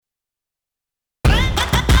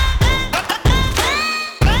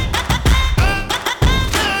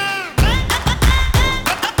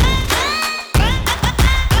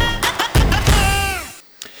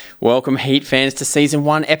Welcome, Heat fans, to Season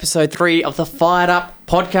 1, Episode 3 of the Fired Up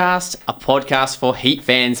Podcast, a podcast for Heat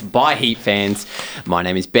fans by Heat fans. My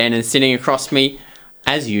name is Ben, and sitting across me,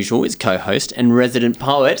 as usual, is co-host and resident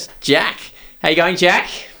poet, Jack. How you going, Jack?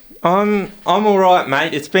 I'm all right,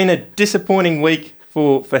 mate. It's been a disappointing week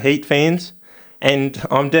for Heat fans, and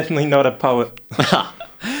I'm definitely not a poet.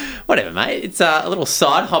 Whatever, mate. It's a little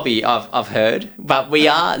side hobby I've heard, but we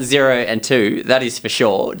are 0-2, that is for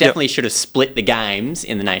sure. Definitely should have split the games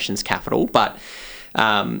in the nation's capital, but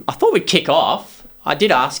I thought we'd kick off. I did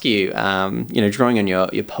ask you, drawing on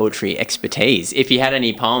your poetry expertise, if you had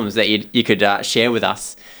any poems that you could share with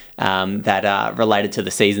us that are related to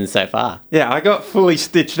the season so far. Yeah, I got fully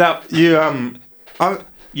stitched up. Benny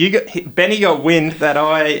got wind that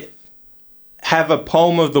I have a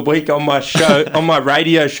poem of the week on my show, on my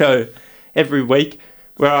radio show every week,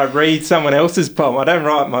 where I read someone else's poem. I don't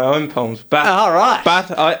write my own poems, but right.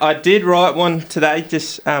 But I did write one today.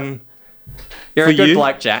 Just you're a good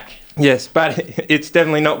bloke, Jack. Yes, but it's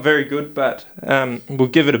definitely not very good. But we'll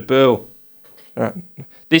give it a whirl. All right.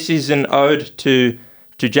 This is an ode to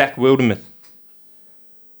Jack Wildermuth.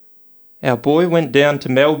 Our boy went down to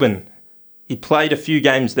Melbourne. He played a few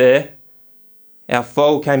games there. Our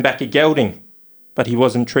foal came back a gelding, but he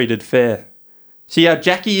wasn't treated fair. See, our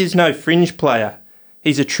Jackie is no fringe player.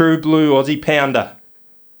 He's a true blue Aussie pounder.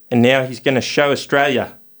 And now he's going to show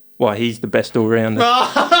Australia why he's the best all-rounder.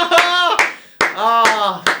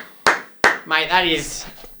 Mate,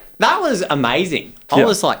 that was amazing. I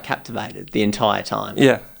was captivated the entire time.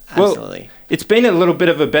 Yeah. Absolutely. Well, it's been a little bit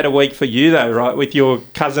of a better week for you, though, right? With your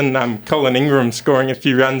cousin Colin Ingram scoring a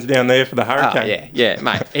few runs down there for the Hurricane. Yeah,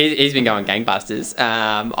 mate. He's been going gangbusters.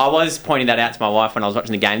 I was pointing that out to my wife when I was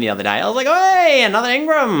watching the game the other day. I was like, "Hey, another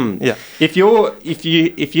Ingram!" Yeah. If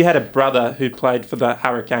you had a brother who played for the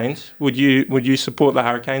Hurricanes, would you support the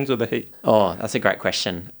Hurricanes or the Heat? Oh, that's a great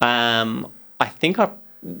question. I think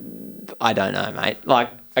I don't know, mate.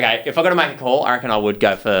 Okay, if I got to make a call, I reckon I would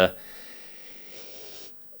go for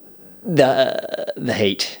the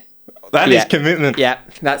Heat. That is commitment. Yeah,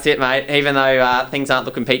 that's it, mate. Even though things aren't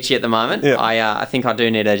looking peachy at the moment, I think I do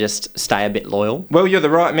need to just stay a bit loyal. Well, you're the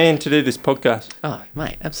right man to do this podcast. Oh,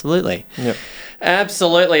 mate, absolutely. Yep.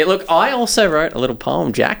 Absolutely. Look, I also wrote a little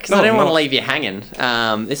poem, Jack, because I didn't want to leave you hanging.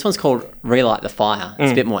 This one's called Relight the Fire.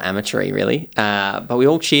 It's a bit more amateur-y, really. But we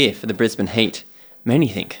all cheer for the Brisbane Heat. Many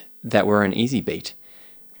think that we're an easy beat.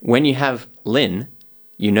 When you have Lynn,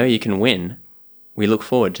 you know you can win. We look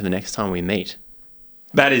forward to the next time we meet.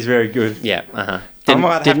 That is very good. Yeah,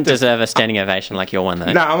 Didn't deserve a standing ovation like your one,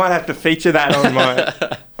 though. No, I might have to feature that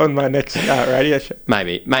on my next radio show.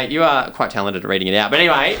 Maybe. Mate, you are quite talented at reading it out. But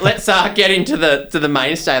anyway, let's get into the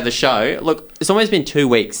mainstay of the show. Look, it's almost been 2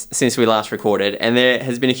 weeks since we last recorded, and there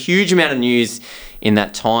has been a huge amount of news in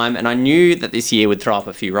that time, and I knew that this year would throw up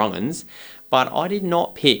a few wrong-uns, but I did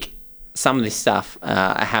not pick some of this stuff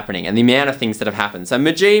happening and the amount of things that have happened. So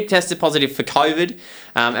Mujeeb tested positive for COVID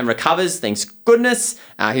and recovers, thanks goodness.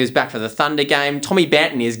 He was back for the Thunder game. Tommy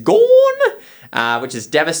Banton is gone, which is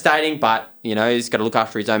devastating, but, he's got to look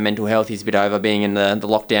after his own mental health. He's a bit over being in the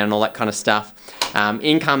lockdown and all that kind of stuff.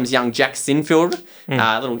 In comes young Jack Sinfield,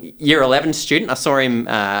 little Year 11 student. I saw him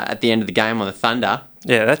at the end of the game on the Thunder.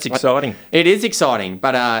 Yeah, that's exciting. It is exciting,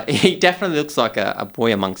 but he definitely looks like a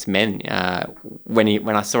boy amongst men.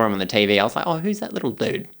 When I saw him on the TV, I was like, "Oh, who's that little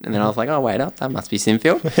dude?" And then I was like, "Oh, wait up, that must be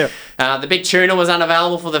Sinfield." Yeah. The big tuna was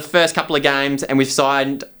unavailable for the first couple of games, and we've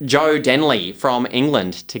signed Joe Denley from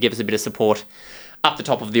England to give us a bit of support up the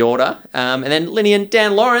top of the order. And then Linny and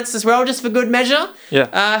Dan Lawrence as well, just for good measure,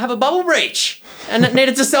 have a bubble breach and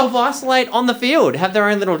needed to self-isolate on the field, have their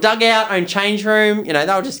own little dugout, own change room. They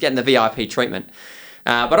were just getting the VIP treatment.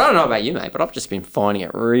 But I don't know about you, mate, but I've just been finding it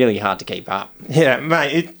really hard to keep up. Yeah,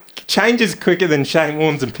 mate, it changes quicker than Shane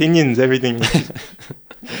Warne's opinions, everything.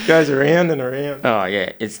 Goes around and around. Oh,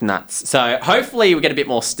 yeah, it's nuts. So hopefully we get a bit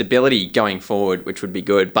more stability going forward, which would be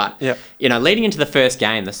good. But, leading into the first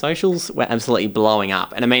game, the socials were absolutely blowing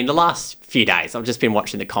up. And, I mean, the last few days, I've just been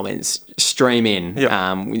watching the comments stream in,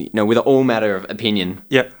 with all matter of opinion.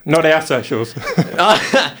 Yep, not our socials.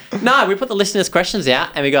 No, we put the listeners' questions out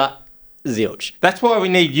and we got zilch. That's why we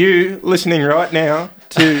need you listening right now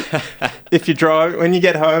to, if you drive, when you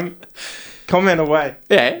get home, comment away.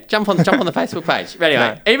 Yeah, jump on the Facebook page. But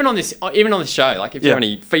anyway, even on this show, if you have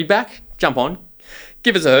any feedback, jump on,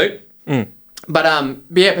 give us a hoot. But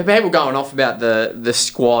people going off about the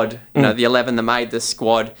squad, the 11 that made the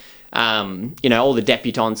squad, all the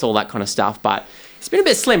debutants, all that kind of stuff. But it's been a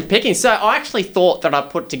bit slim picking. So I actually thought that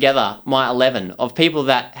I'd put together my 11 of people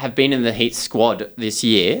that have been in the Heat squad this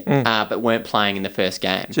year, but weren't playing in the first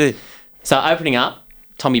game. Gee. So opening up,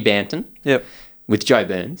 Tommy Banton. Yep. with Joe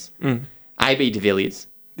Burns, AB de Villiers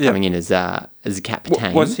coming in as a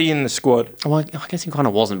captain. Was he in the squad? Well, I guess he kind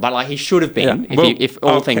of wasn't, but like he should have been if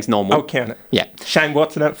all things normal. I'll count it. Yeah. Shane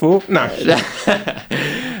Watson at 4? No.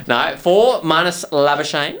 No. 4, Marnus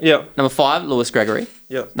Labuschagne. Yep. Number 5, Lewis Gregory.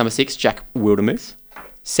 Yep. Number 6, Jack Wildermuth.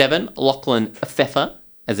 7, Lachlan Pfeffer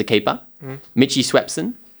as a keeper. Mitchie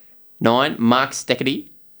Swepson. 9, Mark Steckety.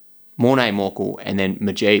 Mornay Morkel, and then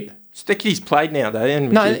Majib. Sticky's played now, though.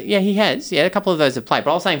 He has. Yeah, a couple of those have played.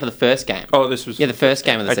 But I was saying for the first game. Oh, this was... Yeah, the first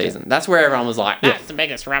game of the season. That's where everyone was like, that's the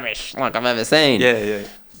biggest rubbish like I've ever seen. Yeah.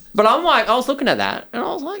 But I'm like, I was looking at that, and I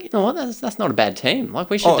was like, you know what, that's not a bad team. Like,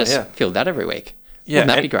 we should field that every week. Yeah.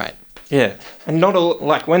 Wouldn't that be great? Yeah. And not all...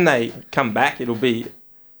 Like, when they come back, it'll be...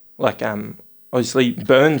 Like, obviously,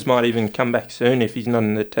 Burns might even come back soon if he's not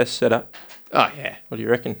in the test setup. Oh, yeah. What do you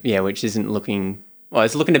reckon? Yeah, which isn't looking... Well,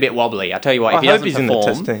 it's looking a bit wobbly. I tell you what, if he I hope doesn't he's perform... in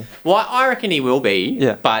the test team. Well, I reckon he will be.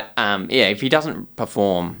 Yeah. But, if he doesn't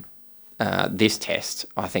perform this test,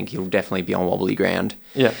 I think he'll definitely be on wobbly ground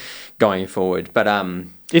going forward. But...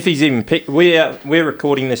 If he's even picked... We're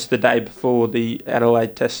recording this the day before the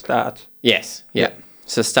Adelaide test starts. Yes, yeah.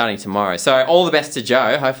 So starting tomorrow. So all the best to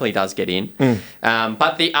Joe. Hopefully he does get in.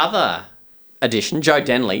 But the other addition, Joe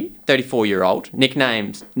Denley, 34-year-old,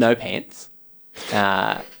 nicknamed No Pants,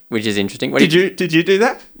 which is interesting. Did you do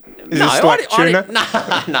that? Is No, this like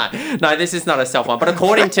tuna? No, this is not a self one. But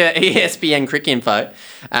according to ESPN Cricinfo,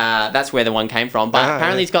 that's where the one came from. But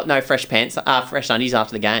apparently he's got no fresh pants, fresh undies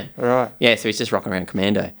after the game. Right. Yeah, so he's just rocking around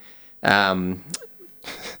commando.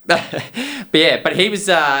 But he was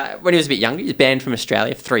when he was a bit younger, he was banned from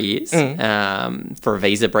Australia for 3 years for a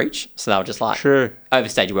visa breach. So they were just like,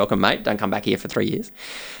 overstayed your welcome, mate. Don't come back here for 3 years.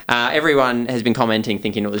 Everyone has been commenting,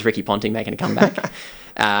 thinking it was Ricky Ponting making a comeback.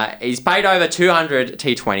 He's played over 200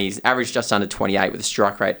 T20s, averaged just under 28 with a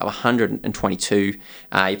strike rate of 122. He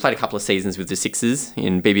played a couple of seasons with the Sixers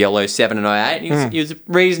in BBL 07 and 08. He was a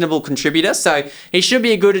reasonable contributor, so he should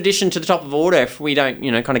be a good addition to the top of order if we don't,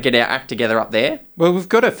 kind of get our act together up there. Well, we've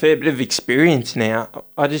got a fair bit of experience now.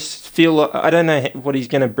 I just feel like I don't know what he's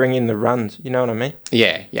going to bring in the runs. You know what I mean?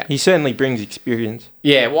 Yeah. He certainly brings experience.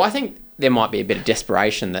 Yeah, well, I think there might be a bit of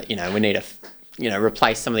desperation that, we need to...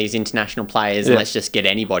 replace some of these international players and let's just get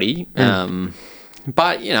anybody.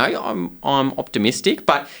 But, I'm optimistic.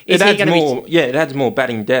 But is he going to be... Yeah, it adds more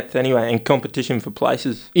batting depth anyway and competition for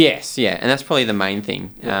places. Yes, yeah, and that's probably the main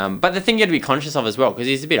thing. But the thing you got to be conscious of as well, because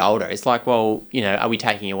he's a bit older, it's like, well, are we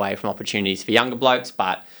taking away from opportunities for younger blokes?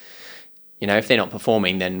 But, if they're not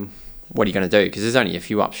performing, then what are you going to do? Because there's only a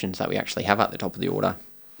few options that we actually have at the top of the order.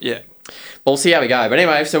 Yeah. We'll see how we go. But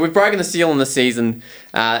anyway, so we've broken the seal in the season,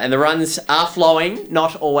 and the runs are flowing,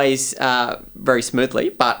 not always very smoothly,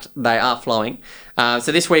 but they are flowing.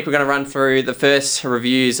 So this week we're going to run through the first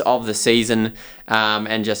reviews of the season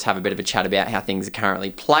and just have a bit of a chat about how things are currently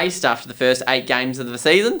placed after the first 8 games of the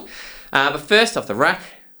season. But first off the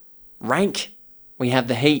rank, we have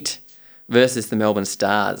the Heat versus the Melbourne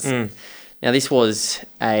Stars. Now, this was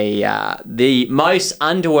the most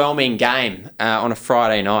underwhelming game on a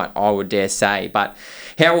Friday night, I would dare say. But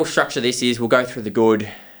how we'll structure this is we'll go through the good,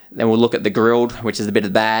 then we'll look at the grilled, which is a bit of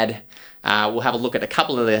the bad. We'll have a look at a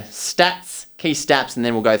couple of the key stats, and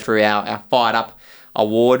then we'll go through our Fired Up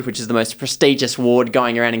award, which is the most prestigious award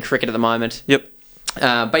going around in cricket at the moment. Yep.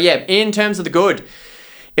 But yeah, in terms of the good,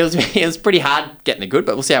 it was pretty hard getting the good,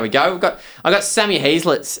 but we'll see how we go. I got Sammy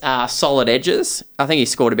Heazlett's solid edges. I think he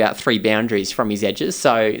scored about 3 boundaries from his edges,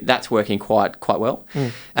 so that's working quite well.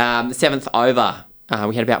 The 7th over,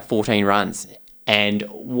 we had about 14 runs, and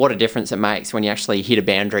what a difference it makes when you actually hit a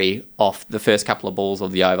boundary off the first couple of balls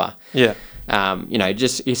of the over. Yeah.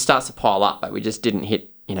 Just it starts to pile up, but we just didn't hit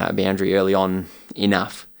a boundary early on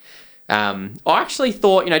enough. I actually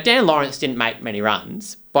thought, Dan Lawrence didn't make many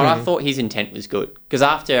runs, but I thought his intent was good. Because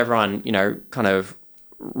after everyone, kind of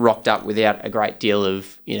rocked up without a great deal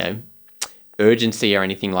of, urgency or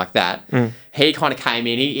anything like that, he kind of came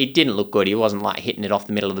in. He didn't look good. He wasn't like hitting it off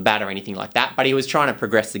the middle of the bat or anything like that, but he was trying to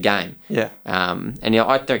progress the game. Yeah. And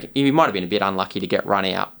I think he might have been a bit unlucky to get run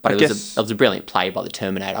out, but it was a brilliant play by the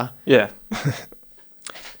Terminator. Yeah.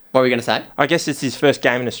 What were you going to say? I guess it's his first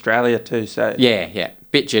game in Australia too, so... Yeah.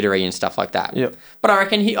 Bit jittery and stuff like that. Yep. But I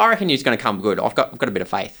reckon he's going to come good. I've got a bit of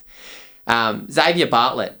faith. Xavier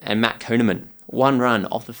Bartlett and Matt Kuhneman, 1 run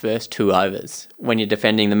off the first 2 overs when you're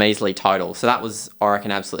defending the measly total. So that was, I reckon,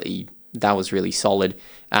 that was really solid.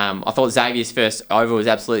 I thought Xavier's first over was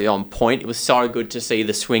absolutely on point. It was so good to see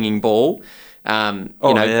the swinging ball.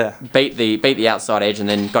 Beat the outside edge and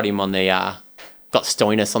then got him on the... Got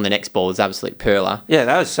Stoinis on the next ball. It was absolute perler. Yeah,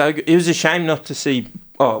 that was so good. It was a shame not to see...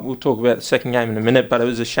 Oh, we'll talk about the second game in a minute, but it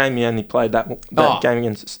was a shame he only played that game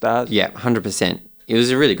against the Stars. Yeah, 100%. it was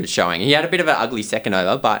a really good showing. He had a bit of an ugly second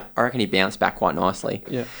over, but I reckon he bounced back quite nicely.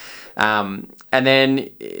 Yeah. And then,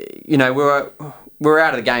 we were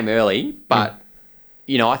out of the game early, but,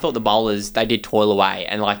 I thought the bowlers, they did toil away.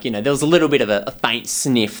 And, there was a little bit of a faint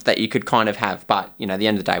sniff that you could kind of have. But, at the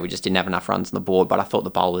end of the day, we just didn't have enough runs on the board. But I thought the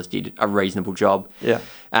bowlers did a reasonable job. Yeah.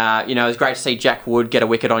 It was great to see Jack Wood get a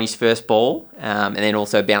wicket on his first ball. And then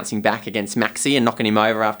also bouncing back against Maxi and knocking him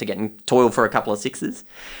over after getting toiled for a couple of sixes.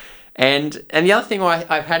 And the other thing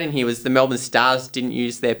I've had in here was the Melbourne Stars didn't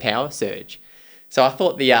use their power surge. So I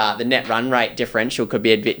thought the net run rate differential could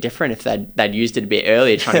be a bit different if they'd used it a bit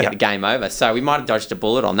earlier trying to get the game over. So we might have dodged a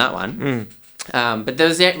bullet on that one. But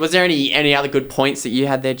was there any other good points that you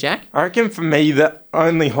had there, Jack? I reckon for me, the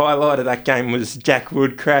only highlight of that game was Jack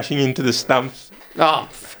Wood crashing into the stumps. Oh,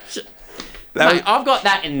 mate, I've got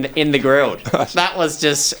that in the grilled. That was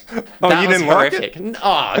just you was didn't like horrific. it?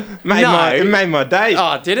 Oh, It made my day.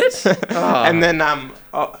 Oh, did it? Oh. And then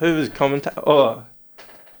who was commentator?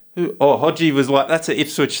 Hodgie was like, that's an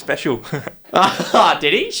Ipswich special. Oh,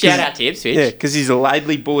 did he? Shout out to Ipswich. Yeah, because he's a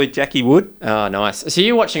Laidley boy, Jackie Wood. Oh, nice. So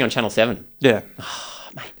you're watching on Channel 7? Yeah. Oh,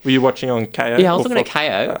 mate. Were you watching on KO? Yeah, I was looking at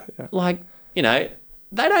KO. Yeah.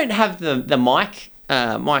 They don't have the mic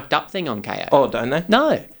mic'd up thing on KO. Oh, don't they?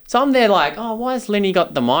 No. So I'm there like, why has Lenny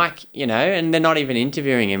got the mic, and they're not even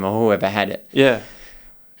interviewing him or whoever had it. Yeah.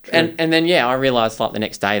 True. And then, I realised the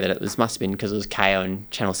next day that it must have been because it was KO and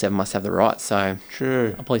Channel 7 must have the rights. So True.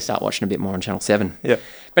 I'll probably start watching a bit more on Channel 7. Yeah.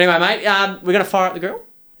 But anyway, mate, we're going to fire up the grill.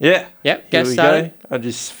 Yeah. Yep, Here get we started. go. I'll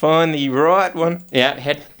just find the right one. Yeah,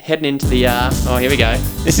 heading into the... here we go.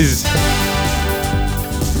 This is...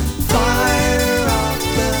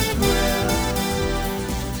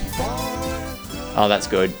 Oh, that's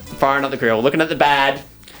good. Firing up the grill, looking at the bad,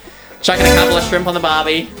 chucking a couple of shrimp on the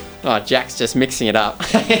barbie. Oh, Jack's just mixing it up.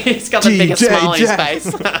 He's got the biggest smile on his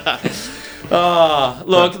face. Oh,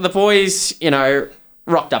 look, the boys,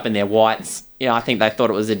 rocked up in their whites. I think they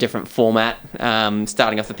thought it was a different format.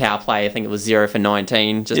 Starting off the power play, I think it was 0 for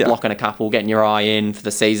 19, just blocking a couple, getting your eye in for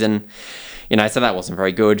the season. So that wasn't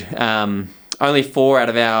very good. Only 3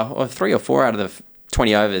 or 4 out of the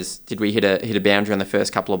 20 overs did we hit a boundary on the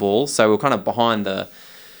first couple of balls. So we're kind of behind the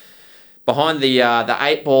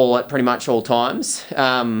 8 ball at pretty much all times.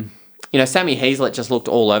 Sammy Heazlett just looked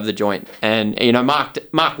all over the joint. And,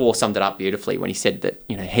 Mark Waugh summed it up beautifully when he said that,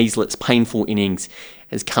 Heazlett's painful innings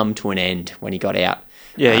has come to an end when he got out.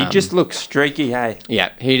 Yeah, he just looked streaky, hey?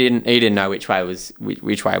 Yeah, he didn't know which way was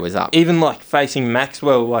up. Even, facing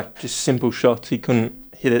Maxwell, just simple shots, he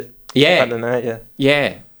couldn't hit it. Yeah. I don't know, yeah.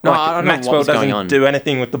 Yeah. No, I don't Maxwell know what was going on. doesn't do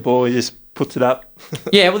anything with the ball, he just puts it up.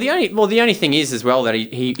 Yeah, well, the only thing is as well that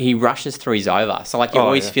he rushes through his over. So, you're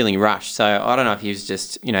always feeling rushed. So, I don't know if he was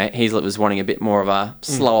just, Heazlett was wanting a bit more of a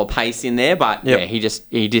slower pace in there. But, he just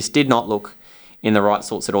did not look in the right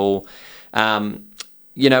sorts at all.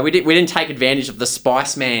 We didn't take advantage of the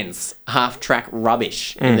Spice Man's half-track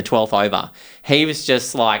rubbish in the 12th over. He was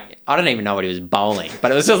just I don't even know what he was bowling.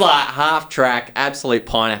 But it was just half-track, absolute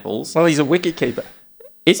pineapples. Well, he's a wicket keeper.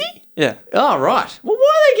 Is he? Yeah. Oh, right. Well, why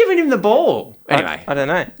are they giving him the ball? Anyway. I don't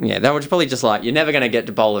know. Yeah, they were probably just you're never going to get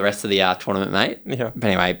to bowl the rest of the tournament, mate. Yeah.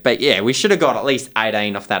 But anyway, we should have got at least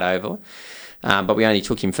 18 off that over. But we only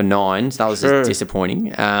took him for 9, so that was just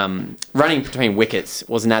disappointing. Running between wickets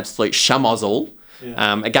was an absolute shamozzle.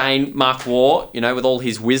 Yeah. Again, Mark Waugh, with all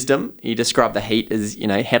his wisdom, he described the Heat as,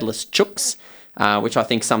 headless chooks, which I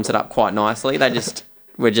think sums it up quite nicely. They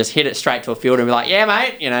would just hit it straight to a fielder and be like, yeah,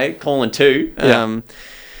 mate, calling 2. Yeah.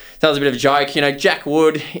 That was a bit of a joke. Jack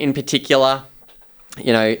Wood in particular,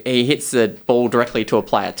 he hits the ball directly to a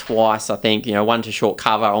player twice, I think. One to short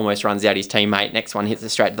cover, almost runs out his teammate. Next one hits it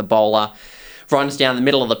straight to the bowler, runs down the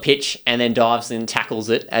middle of the pitch and then dives and tackles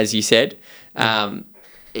it, as you said. And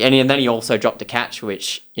then he also dropped a catch,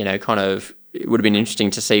 which, kind of it would have been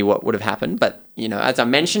interesting to see what would have happened. But, as I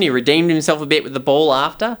mentioned, he redeemed himself a bit with the ball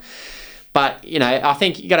after. But, I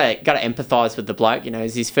think you got to empathise with the bloke.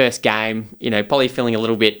 It's his first game, probably feeling a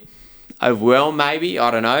little bit overwhelmed maybe,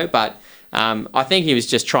 I don't know. But I think he was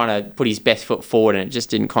just trying to put his best foot forward and it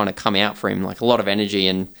just didn't kind of come out for him. A lot of energy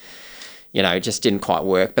and, it just didn't quite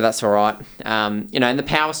work. But that's all right. And the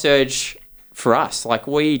power surge for us,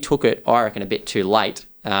 we took it, I reckon, a bit too late.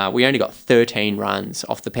 We only got 13 runs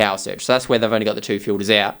off the power surge. So that's where they've only got the 2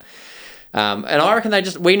 fielders out. And I reckon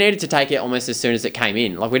we needed to take it almost as soon as it came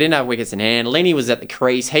in. We didn't have wickets in hand. Lenny was at the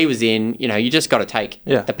crease. He was in. You just got to take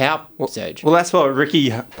the power surge. Well, that's what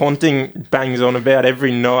Ricky Ponting bangs on about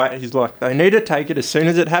every night. He's like, they need to take it as soon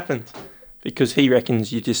as it happens. Because he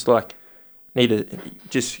reckons you just, need to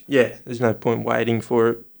there's no point waiting for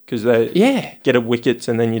it. Because they get a wickets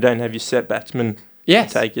and then you don't have your set batsman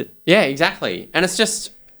Yes. take it. Yeah, exactly. And it's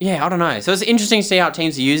just, I don't know. So it's interesting to see how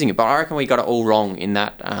teams are using it, but I reckon we got it all wrong in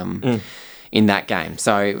that in that game.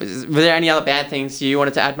 So were there any other bad things you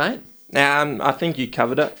wanted to add, mate? I think you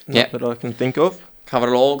covered it. Yep. Not that I can think of. Covered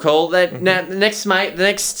it all. Cool. Now, the next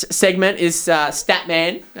segment is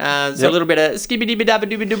Statman. So a little bit of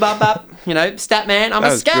skibbity-dabba-dooby-doo-bop-bop. Statman. I'm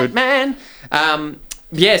a scat good. man.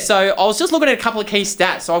 So I was just looking at a couple of key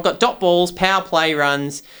stats. So I've got dot balls, power play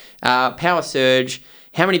runs, power surge,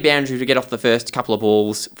 how many boundaries we get off the first couple of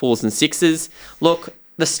balls, 4s and 6s. Look,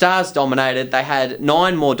 the Stars dominated. They had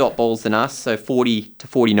 9 more dot balls than us, so 40 to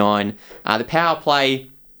 49. The power play,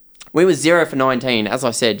 we were 0 for 19. As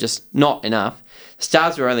I said, just not enough.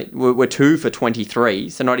 Stars were 2 for 23,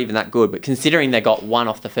 so not even that good. But considering they got 1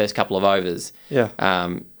 off the first couple of overs, they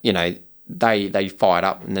fired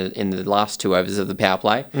up in the last 2 overs of the power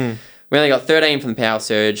play. We only got 13 from the power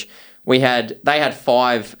surge. They had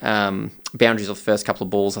 5 boundaries off the first couple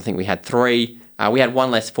of balls. I think we had 3. We had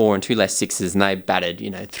 1 less 4 and 2 less 6s, and they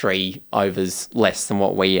batted 3 overs less than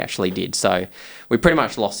what we actually did. So we pretty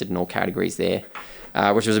much lost it in all categories there,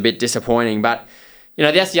 which was a bit disappointing. But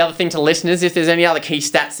that's the other thing to listeners. If there's any other key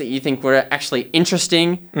stats that you think were actually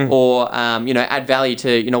interesting or, add value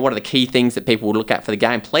to, what are the key things that people would look at for the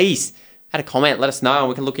game, please add a comment, let us know, and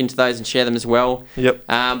we can look into those and share them as well. Yep.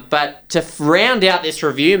 But to round out this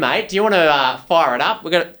review, mate, do you want to fire it up?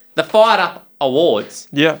 We've got the Fired Up Awards.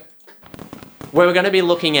 Yeah. Where we're going to be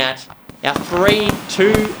looking at our 3,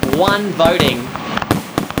 2, 1 voting.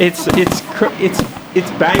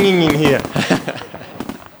 It's banging in here.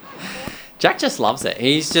 Jack just loves it.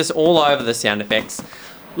 He's just all over the sound effects.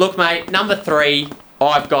 Look, mate, number 3,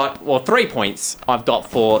 I've got, 3 points I've got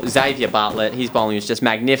for Xavier Bartlett. His bowling was just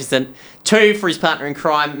magnificent. 2 for his partner in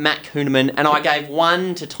crime, Matt Kuhneman. And I gave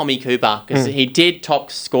 1 to Tommy Cooper because he did top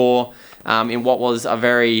score in what was a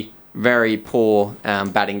very, very poor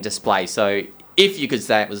batting display. So if you could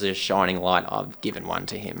say it was a shining light, I've given 1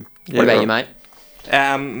 to him. What about you, mate?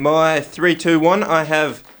 My 3, 2, 1, I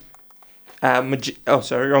have...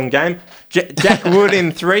 wrong game. Jack Wood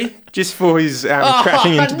in 3, just for his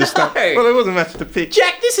crashing into the stump. Well, there wasn't much to pick.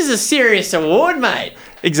 Jack, this is a serious award, mate.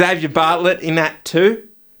 Xavier Bartlett in that 2.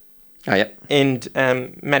 Oh, yep. And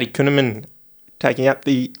Matty Kuhneman taking up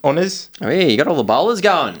the honours. Oh, yeah, you got all the bowlers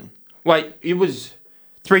going. Wait, it was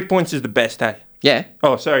 3 points is the best, eh? Yeah.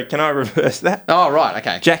 Oh, sorry, can I reverse that? Oh, right,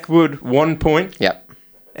 okay. Jack Wood, 1 point. Yep.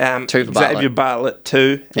 2 for Xavier Bartlett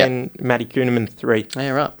 2, Yep. and Matty Kuhneman 3. Yeah,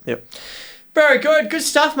 right. Yep. Very good. Good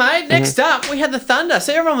stuff, mate. Next up, we had the Thunder.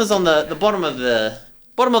 So everyone was on the bottom of the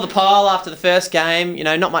pile after the first game.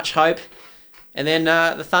 Not much hope. And then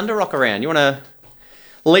the Thunder rock around. You want to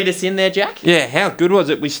lead us in there, Jack? Yeah, how good was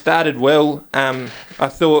it? We started well. I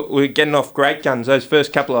thought we were getting off great guns. Those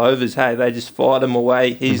first couple of overs, hey, they just fired them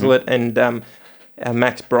away. Heaslett and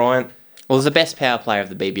Max Bryant. Well, it was the best power player of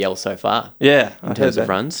the BBL so far. Yeah. In terms of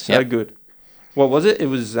runs. So good. What was it? It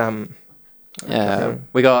was...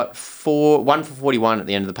 we got 1 for 41 at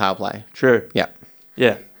the end of the power play. True. Yeah.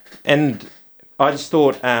 Yeah. And I just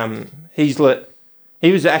thought Heaslett,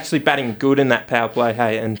 he was actually batting good in that power play,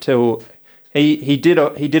 hey, until he did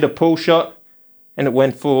a pull shot and it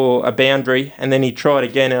went for a boundary, and then he tried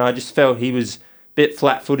again, and I just felt he was a bit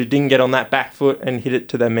flat-footed, didn't get on that back foot and hit it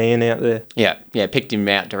to the man out there. Yeah, picked him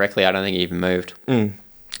out directly. I don't think he even moved. Mm.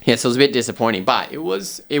 Yeah, so it was a bit disappointing, but it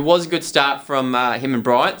was a good start from him and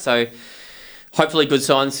Bryant, so hopefully good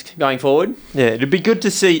signs going forward. Yeah, it'd be good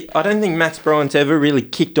to see. I don't think Max Bryant's ever really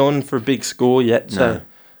kicked on for a big score yet, so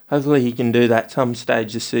hopefully he can do that some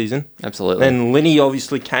stage this season. Absolutely. And Linney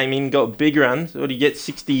obviously came in, got big runs. What did he get?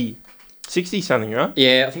 60 something, right?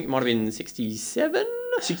 Yeah, I think it might have been 67?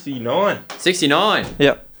 69. 69.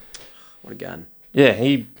 Yep. What a gun. Yeah,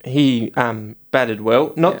 he batted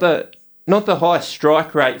well. Not the highest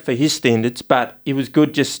strike rate for his standards, but it was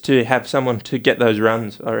good just to have someone to get those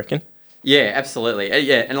runs, I reckon. Yeah, absolutely.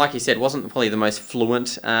 Yeah, and like you said, wasn't probably the most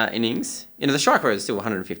fluent innings. The strike rate was still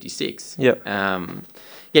 156. Yep.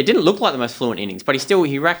 It didn't look like the most fluent innings, but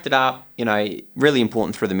he racked it up, really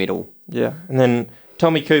important through the middle. Yeah, and then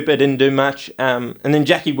Tommy Cooper didn't do much. And then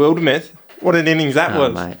Jackie Wildermuth, what an innings that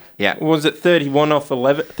was. Mate. Yeah. Was it 31 off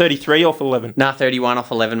 11? 33 off 11? Nah, 31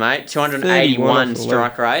 off 11, mate. 281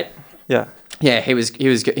 strike rate. Yeah. Yeah, he was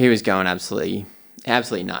going absolutely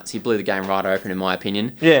nuts. He blew the game right open, in my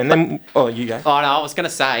opinion. Yeah, and then... you go. Oh, no, I was going to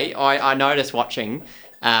say, I noticed watching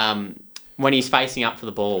when he's facing up for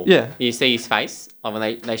the ball. Yeah. You see his face, like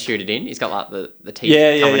when they shoot it in. He's got like the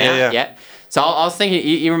teeth coming out. Yeah. So I was thinking,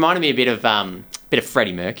 he reminded me a bit of bit of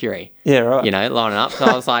Freddie Mercury. Yeah, right. You know, lining up. So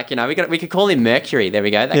I was like, you know, we could call him Mercury. There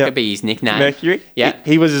we go. That could be his nickname. Mercury? Yeah.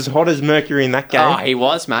 He was as hot as Mercury in that game. Oh, he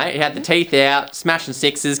was, mate. He had the teeth out, smashing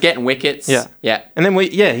sixes, getting wickets. Yeah. Yeah. And then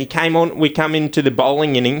we come into the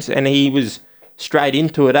bowling innings and he was straight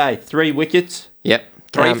into it, 3 wickets. Yep.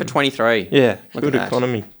 3 for 23. Yeah, Look good at that.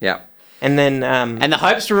 economy. Yeah. And then... And the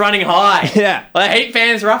hopes were running high. Yeah. Well, the Heat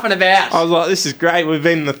fans roughing about. I was like, this is great. We've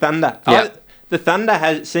been the Thunder. Yeah. The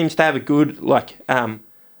Thunder seems to have a good batting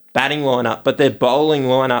lineup, but their bowling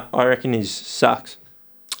lineup, I reckon, sucks.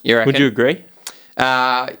 You reckon? Would you agree?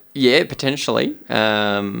 Yeah, potentially.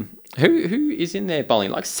 Who is in their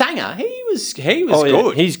bowling? Like Sanger, he was Yeah.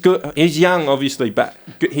 good. He's good. He's young, obviously, but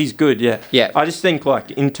he's good. Yeah. Yeah. I just think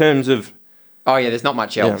in terms of, Oh yeah, there's not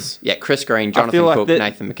much else. Yeah, Chris Green, Jonathan feel like Cook, that-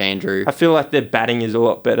 Nathan McAndrew. I feel like their batting is a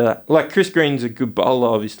lot better. Like Chris Green's a good bowler,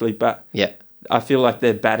 obviously, but Yeah. I feel like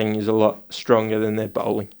their batting is a lot stronger than their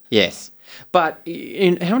bowling. Yes. But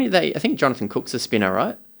how many I think Jonathan Cook's a spinner,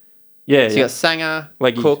 right? Yeah. So you got Sanger,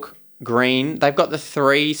 Leggy. Cook, Green. They've got the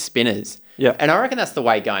 3 spinners. Yeah. And I reckon that's the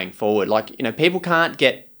way going forward. Like, you know, people can't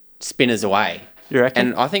get spinners away. You reckon?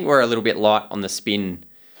 And I think we're a little bit light on the spin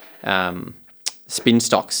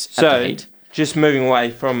stocks at the So, Heat. just moving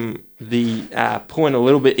away from the point a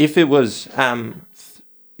little bit, if it was,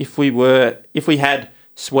 if we had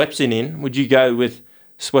Swepson in, would you go with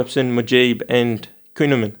Swepson, Mujib, and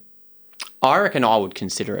Kuhneman? I reckon I would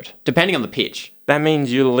consider it, depending on the pitch. That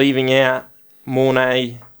means you're leaving out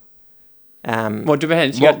Mornay, Well, it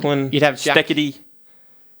depends. Lachlan, You'd have Jack. Steckity.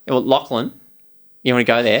 Well, Lachlan. You want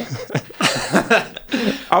to go there?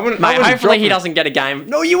 I wouldn't. Mate, I wouldn't hopefully drop he him. doesn't get a game.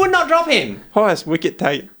 No, you would not drop him. Highest wicket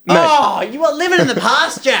take. No. Oh, you are living in the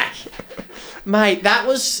past, Jack. Mate, that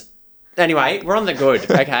was... Anyway, we're on the good,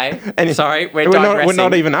 okay? Sorry, we're digressing. We're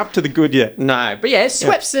not even up to the good yet. No, but yeah,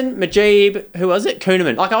 Swepson, Mujib, who was it?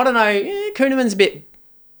 Kuhneman. Like, I don't know, Kuhneman's a bit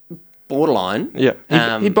borderline.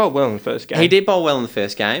 Yeah, he bowled well in the first game. He did bowl well in the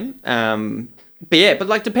first game. But yeah, but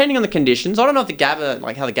like depending on the conditions, I don't know if the Gabba,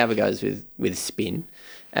 like how the Gabba goes with spin.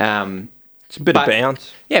 It's a bit of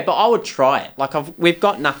bounce. Yeah, but I would try it. Like we've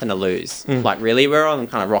got nothing to lose. Like really, we're on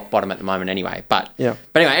kind of rock bottom at the moment anyway. But Yeah.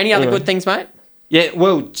 But anyway, any other good things, mate? Yeah,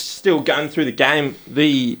 well, still going through the game,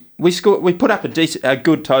 we put up a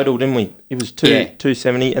good total, didn't we? It was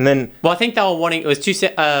 270, and then Well, I think they were wanting it was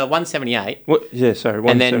 178. sorry, 170.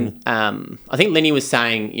 And then I think Lenny was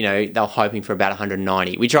saying, you know, they were hoping for about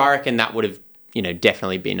 190, which I reckon that would have, you know,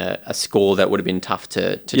 definitely been a score that would have been tough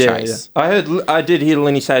to chase. Yeah. I did hear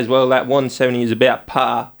Lenny say as well that 170 is about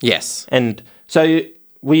par. Yes. And so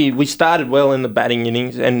we started well in the batting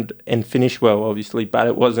innings and finished well, obviously, but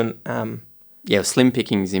it wasn't. Yeah, slim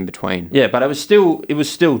pickings in between. Yeah, but it was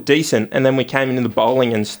still decent, and then we came into the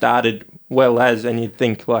bowling and started and you'd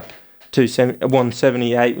think like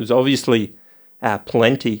 178 was obviously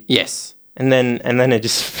plenty. Yes. And then it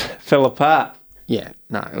just fell apart. Yeah,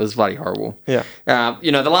 no, it was bloody horrible. Yeah.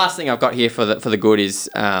 You know, the last thing I've got here for the good is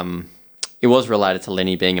it was related to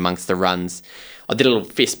Lenny being amongst the runs. I did a little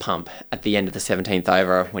fist pump at the end of the 17th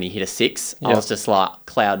over when he hit a 6. I was just like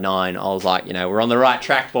cloud 9. I was like, you know, we're on the right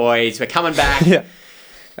track, boys. We're coming back. Yeah.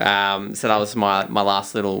 So that was my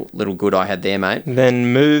last little good I had there, mate.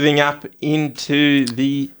 Then moving up into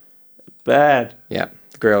the bad. Yeah,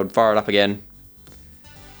 the grilled. Fire it up again.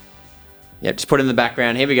 Yep, just put it in the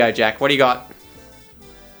background. Here we go, Jack. What do you got?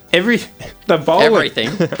 The bowling. Everything.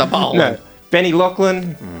 The bowling. No, Benny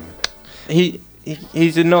Lachlan.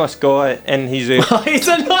 He's a nice guy, and he's a. He's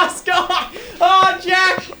a nice guy. Oh,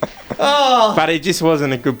 Jack. Oh. But it just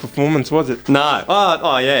wasn't a good performance, was it? No.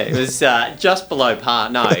 Oh yeah. It was just below par.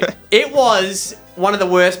 No. It was one of the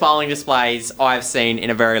worst bowling displays I've seen in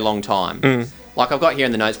a very long time. Like I've got here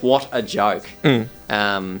in the notes, what a joke.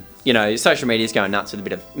 You know, social media's going nuts with a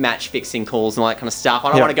bit of match fixing calls and all that kind of stuff.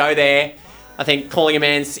 I don't want to go there. I think calling a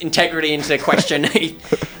man's integrity into question, he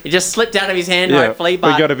just slipped out of his hand, hopefully.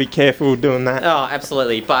 But we got to be careful doing that. Oh,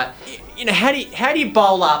 absolutely. But you know, how do you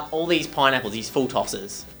bowl up all these pineapples, these full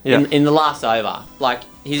tosses in the last over? Like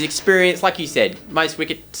his experience, like you said, most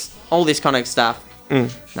wickets, all this kind of stuff. No,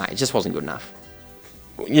 it just wasn't good enough.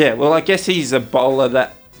 Yeah, well, I guess he's a bowler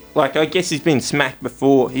that, like, I guess he's been smacked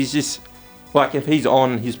before. He's just, like, if he's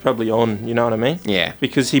on, he's probably on, you know what I mean? Yeah.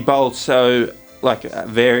 Because he bowls so, like,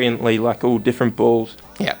 variantly, like, all different balls.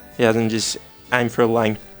 Yeah. He doesn't just aim for a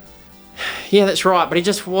length. Yeah, that's right. But he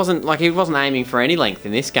just wasn't, like, he wasn't aiming for any length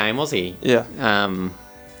in this game, was he? Yeah.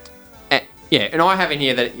 Yeah, and I have in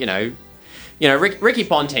here that, you know, Ricky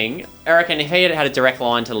Ponting, I reckon if he had had a direct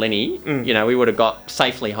line to Lenny, you know, we would have got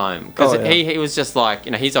safely home. Because he was just like,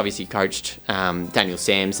 you know, he's obviously coached Daniel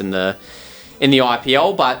Sams in the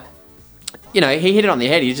IPL, but you know, he hit it on the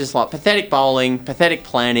head. He's just like pathetic bowling, pathetic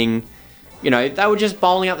planning. You know, they were just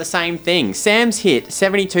bowling up the same thing. Sam's hit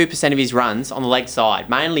 72% of his runs on the leg side,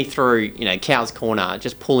 mainly through, you know, Cow's corner,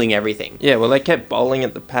 just pulling everything. Yeah, well, they kept bowling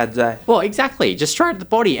at the pads, eh? Well, exactly. Just straight at the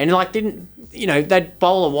body. And, like, didn't, you know, they'd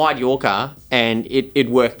bowl a wide Yorker and it'd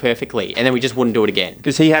work perfectly. And then we just wouldn't do it again.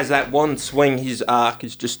 Because he has that one swing, his arc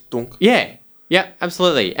is just dunk. Yeah. Yeah,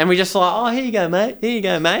 absolutely. And we just like, oh, here you go, mate. Here you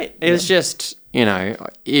go, mate. It was just, you know,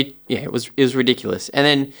 it was ridiculous. And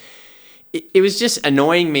then it was just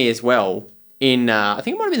annoying me as well in, I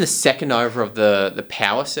think it might have been the second over of the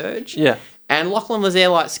power surge. Yeah. And Lachlan was there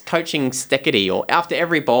like coaching Steckity or after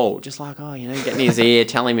every ball, just like, oh, you know, getting in his ear,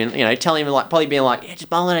 telling him like, probably being like, yeah, just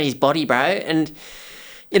bowling at his body, bro. And,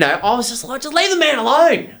 you know, I was just like, just leave the man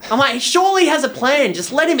alone. I'm like, he surely has a plan.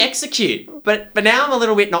 Just let him execute. But now I'm a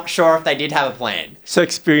little bit not sure if they did have a plan. So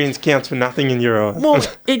experience counts for nothing in your eyes. Well,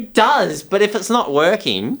 it does, but if it's not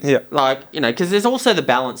working, Yeah. like, you know, because there's also the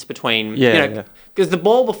balance between, Yeah, you know, yeah. because the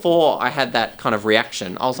ball before I had that kind of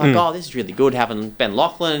reaction, I was like, oh, this is really good having Ben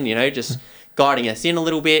Lachlan, you know, just guiding us in a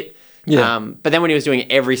little bit. Yeah. But then when he was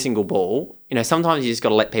doing every single ball, you know, sometimes you just got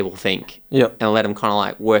to let people think Yep. and let them kind of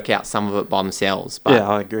like work out some of it by themselves. But Yeah,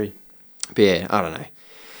 I agree. yeah, I don't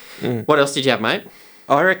know. What else did you have, mate?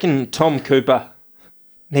 I reckon Tom Cooper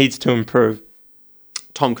needs to improve.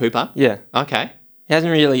 Tom Cooper? Yeah. Okay. He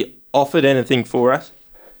hasn't really offered anything for us.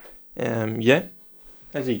 Yeah.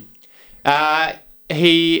 Has he?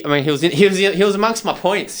 He was amongst my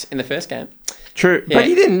points in the first game. True. Yeah. But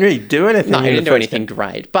he didn't really do anything. No, in he the didn't do first anything game.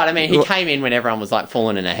 great. But I mean, he Well- came in when everyone was like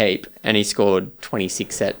falling in a heap, and he scored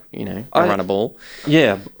 26 at, you know, a run a ball.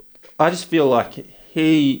 Yeah. I just feel like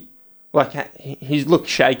he's looked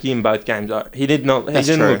shaky in both games. He didn't That's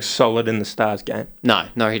true. true. Look solid in the Stars game. No,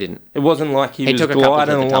 he didn't. It wasn't like he was took a couple to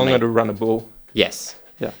gliding the along tummy. at a run a ball. Yes.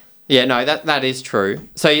 Yeah. Yeah, no, that is true.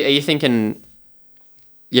 So are you thinking?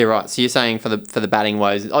 Yeah, right. So you're saying for the batting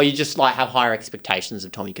woes, you just like have higher expectations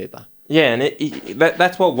of Tommy Cooper. Yeah, and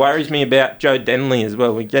that's what worries me about Joe Denley as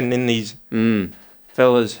well. We're getting in these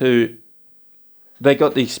fellas who they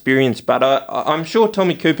got the experience, but I'm sure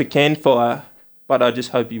Tommy Cooper can fire, but I just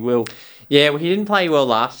hope he will. Yeah, well, he didn't play well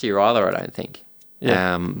last year either, I don't think.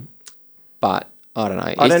 Yeah. But I don't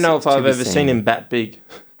know. I don't know It's if to I've be ever seen him bat big.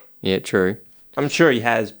 Yeah, true. I'm sure he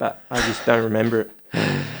has, but I just don't remember it.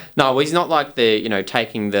 No, well, he's not like the, you know,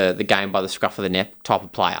 taking the game by the scruff of the neck type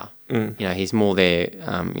of player. You know, he's more there,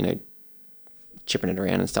 you know, chipping it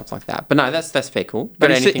around and stuff like that. But no, that's fair cool.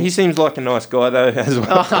 But he seems like a nice guy though as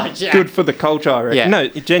well. Oh, Jack. Good for the culture, I reckon. Yeah. No,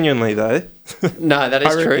 genuinely though. No, that I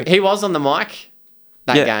is true. reckon. He was on the mic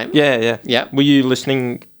that game. Yeah. Yep. Were you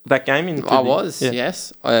listening that game? I was, Yeah.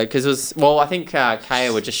 yes. Because it was, well, I think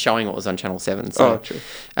Kaya were just showing what was on Channel 7. So, Oh, true.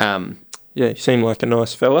 Yeah, he seemed like a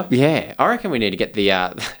nice fella. I reckon we need to get the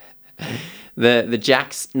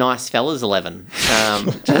Jack's Nice Fellas 11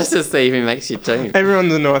 just to see if he makes your team.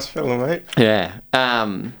 Everyone's a nice fella, mate. Yeah.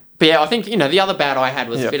 But yeah, I think, you know, the other bad I had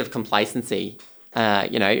was Yeah. a bit of complacency.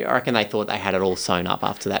 You know, I reckon they thought they had it all sewn up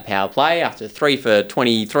after that power play, after 3 for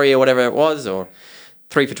 23 or whatever it was, or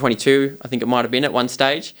 3 for 22, I think it might have been at one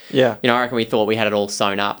stage. Yeah. You know, I reckon we thought we had it all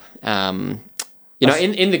sewn up. You know,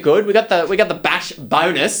 in the good, we got the bash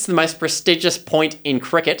bonus, the most prestigious point in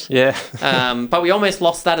cricket. Yeah. But we almost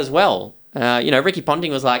lost that as well. You know, Ricky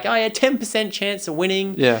Ponting was like, 10% chance of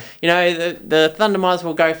winning. Yeah. You know, the Thunder might as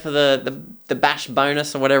well go for the bash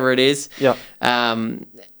bonus or whatever it is. Yeah. And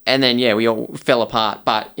then, we all fell apart.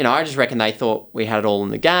 But, you know, I just reckon they thought we had it all in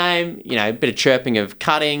the game. You know, a bit of chirping of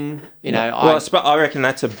cutting. You know, I reckon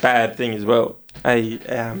that's a bad thing as well. I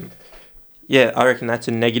reckon that's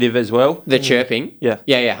a negative as well. the chirping. Yeah.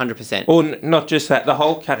 Yeah, 100%. Or not just that, the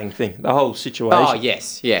whole cutting thing, the whole situation. Oh,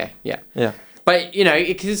 yes. Yeah. Yeah. But, you know,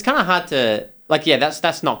 because it's kind of hard to... Like,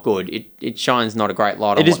 that's not good. It shines not a great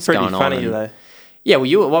light on It is what's pretty going funny on. though. Yeah,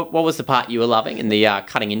 well, what was the part you were loving in the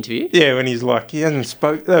cutting interview? Yeah, when he's like, he hasn't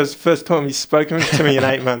spoke. That was the first time he's spoken to me in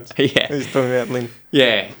 8 months. Yeah. He's talking about Lynn.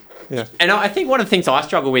 Yeah. Yeah. And I think one of the things I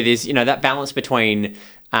struggle with is, you know, that balance between,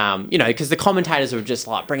 you know, because the commentators were just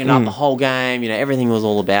like bringing up the whole game, you know, everything was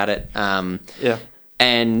all about it. Yeah.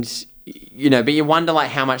 And, you know, but you wonder like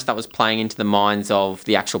how much that was playing into the minds of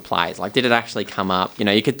the actual players. Like, did it actually come up? You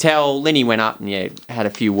know, you could tell Linny went up and had a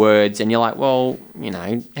few words and you're like, well, you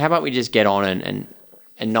know, how about we just get on and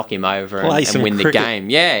knock him over and win the game?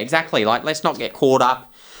 Yeah, exactly. Like, let's not get caught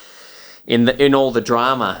up in all the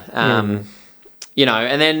drama. You know,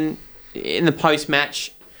 and then in the post-match,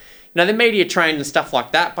 you know, the media trained and stuff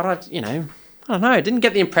like that, but I don't know, I didn't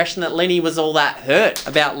get the impression that Lenny was all that hurt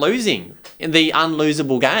about losing in the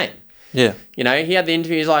unlosable game. Yeah. You know, he had the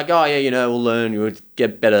interviews like, oh, yeah, you know, we'll learn, you would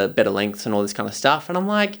get better lengths and all this kind of stuff. And I'm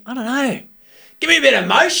like, I don't know. Give me a bit of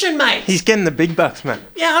motion, mate. He's getting the big bucks, man.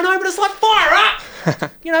 Yeah, I know, but it's like, fire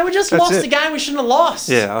up. We just lost it. the game we shouldn't have lost.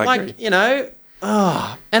 Yeah, I agree.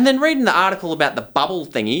 And then reading the article about the bubble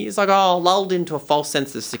thingy, it's like, lulled into a false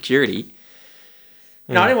sense of security.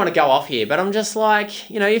 I didn't want to go off here, but I'm just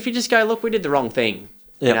like, if you just go, look, we did the wrong thing.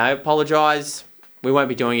 Yep. Apologise. We won't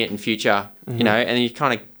be doing it in future, and then you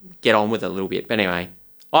kind of get on with it a little bit. But anyway,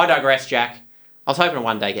 I digress, Jack. I was hoping to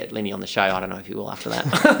one day get Linny on the show. I don't know if he will after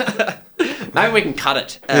that. Maybe we can cut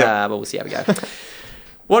it, but we'll see how we go.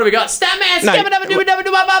 What do we got? Statman!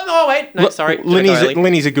 Oh, wait. No, sorry.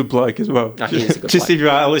 Linny's a good bloke as well. No, he is a good Just bloke. if you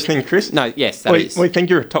are listening, Chris. No, yes, that is. We think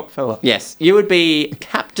you're a top fella. Yes, you would be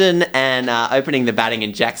captain and opening the batting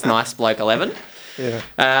in Jack's Nice Bloke 11.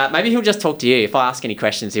 Yeah. Maybe he'll just talk to you. If I ask any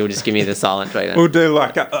questions, he'll just give me the silent treatment. We'll do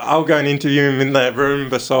I'll go and interview him in that room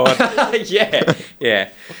beside. Yeah.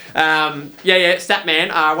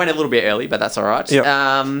 Statman, I went a little bit early, but that's all right. Yep.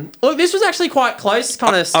 Look, this was actually quite close,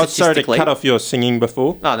 kind of I was sorry to statistically. cut off your singing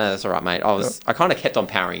before. Oh, no, that's all right, mate. I kind of kept on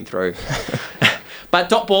powering through. But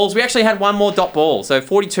dot balls, we actually had one more dot ball. So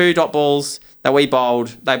 42 dot balls that we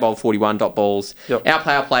bowled. They bowled 41 dot balls. Yep.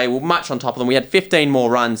 Our play were much on top of them. We had 15 more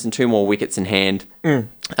runs and 2 more wickets in hand.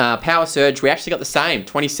 Power surge, we actually got the same,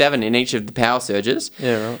 27 in each of the power surges.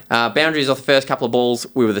 Yeah, right. Boundaries off the first couple of balls,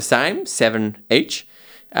 we were the same, 7 each.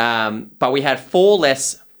 But we had 4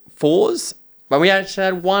 less 4s, but we actually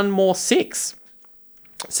had 1 more 6.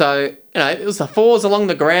 So, it was the 4s along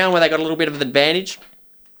the ground where they got a little bit of an advantage.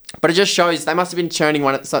 But it just shows they must have been turning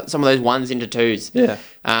some of those 1s into 2s. Yeah.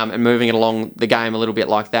 And moving it along the game a little bit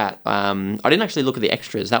like that. I didn't actually look at the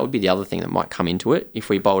extras. That would be the other thing that might come into it if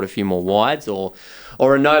we bowled a few more wides or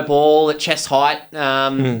a no ball at chest height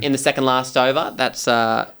in the second last over. That's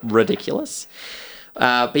ridiculous.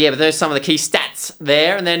 But there's some of the key stats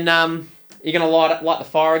there. And then you're going to light the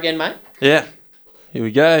fire again, mate? Yeah. Here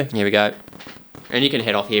we go. Here we go. And you can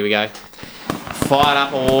head off. Here we go. Fired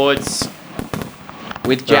up awards.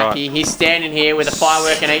 With Jackie. Right. He's standing here with a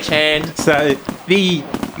firework in each hand. So,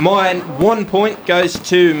 my 1 point goes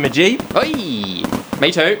to Majib. Oi!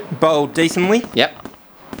 Me too. Bowled decently. Yep.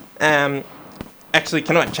 Actually,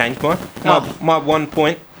 can I change mine? My 1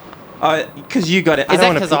 point. Because you got it. Is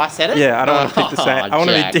that because I said it? Yeah, I don't want to pick the same. I want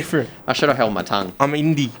to be different. I should have held my tongue. I'm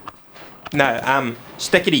indie. No,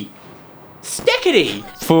 Steckity. Steckity?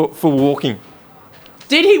 For walking.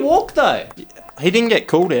 Did he walk, though? He didn't get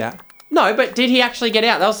called out. No, but did he actually get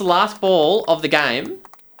out? That was the last ball of the game.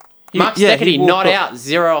 Mark Steckity not out,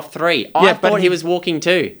 0 off 3. I thought he was walking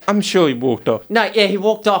too. I'm sure he walked off. No, he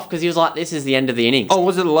walked off because he was like, this is the end of the innings. Oh,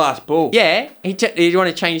 was it the last ball? Yeah. Do you want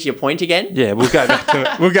to change your point again? Yeah, we'll go back to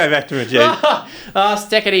it. We'll go back to it, Jay.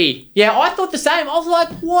 Steckity. Yeah, I thought the same. I was like,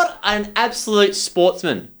 what an absolute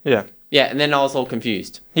sportsman. Yeah. Yeah, and then I was all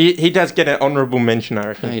confused. He does get an honourable mention, I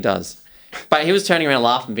reckon. Yeah, he does. But he was turning around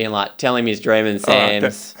laughing, being like, tell him he's dreaming,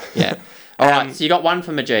 Sam's. Yeah. All right, so you got 1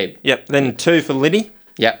 for Majib. Yep, then 2 for Liddy.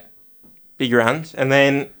 Yep. Big runs. And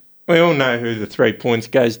then we all know who the 3 points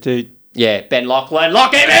goes to. Yeah, Ben Lachlan.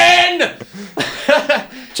 Lock him in!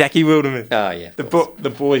 Jackie Wilderman. Oh, yeah. The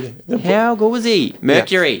boy. How good was he?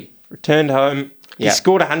 Mercury. Yeah. Returned home. He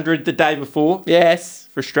scored 100 the day before. Yes.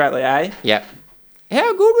 For Australia A. Yep.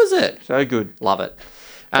 How good was it? So good. Love it.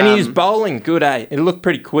 And he was bowling good, eh? It looked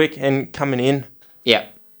pretty quick and coming in. Yeah.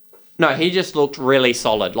 No, he just looked really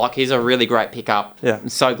solid. Like, he's a really great pickup. Yeah. I'm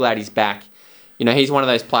so glad he's back. He's one of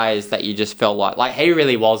those players that you just felt like he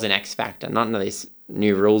really was an X factor, not into this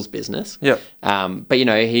new rules business. Yeah. But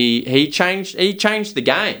he changed the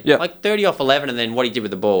game. Yeah. Like 30 off 11, and then what he did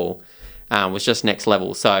with the ball was just next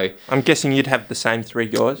level. So I'm guessing you'd have the same 3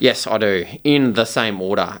 guys. Yes, I do, in the same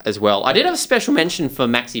order as well. I did have a special mention for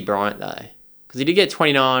Maxi Bryant though. Because he did get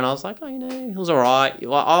 29. I was like, he was all right.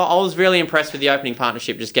 I was really impressed with the opening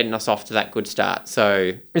partnership, just getting us off to that good start.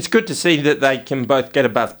 So it's good to see that they can both get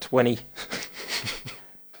above 20.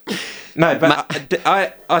 No, but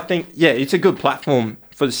I think, it's a good platform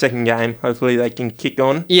for the second game. Hopefully they can kick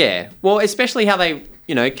on. Yeah. Well, especially how they,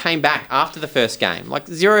 came back after the first game. Like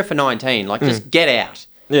 0 for 19. Like, just get out.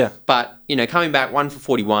 Yeah. But, coming back 1 for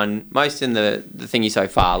 41, most in the thingy so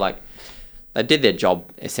far, like, they did their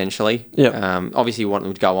job, essentially. Yeah. Obviously, you want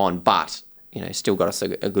them to go on, but, still got us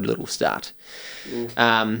a good little start.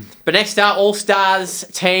 But next up, All-Stars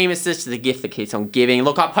team. It's just the gift that keeps on giving.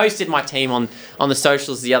 Look, I posted my team on the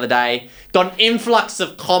socials the other day. Got an influx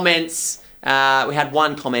of comments. We had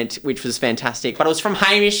one comment, which was fantastic, but it was from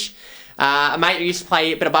Hamish, a mate who used to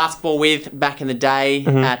play a bit of basketball with back in the day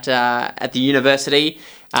at the university.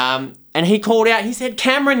 And he called out, he said,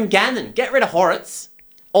 Cameron Gannon, get rid of Horitz.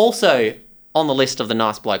 Also on the list of the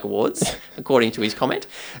Nice Bloke Awards, according to his comment.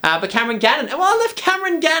 But Cameron Gannon, well, I left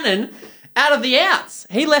Cameron Gannon out of the outs.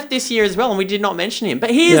 He left this year as well, and we did not mention him. But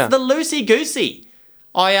he is Yeah. the loosey-goosey.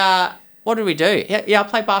 What did we do? Yeah, I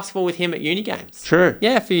played basketball with him at uni games. True.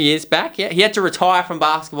 Yeah, a few years back. Yeah, he had to retire from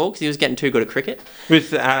basketball because he was getting too good at cricket.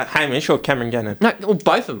 With Hamish or Cameron Gannon? No, well,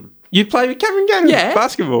 both of them. You play with Cameron Gannon? Yeah.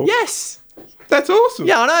 Basketball? Yes. That's awesome.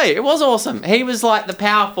 Yeah, I know. It was awesome. He was like the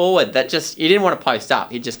power forward that just, you didn't want to post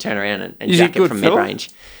up. He'd just turn around and Is he jack a it good from fella?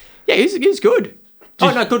 mid-range. Yeah, he's good.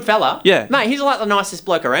 Good fella. Yeah. Mate, he's like the nicest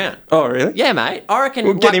bloke around. Oh, really? Yeah, mate. I reckon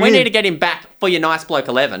We'll get him we in. need to get him back for your nice bloke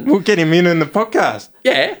 11. We'll get him in the podcast.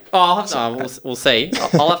 Yeah. We'll see.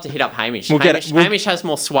 I'll have to hit up Hamish. Hamish has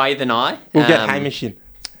more sway than I. We'll get Hamish in.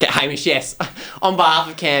 Get Hamish, yes. On behalf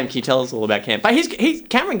of Cam, can you tell us all about Cam? But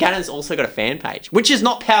Cameron Gannon's also got a fan page, which is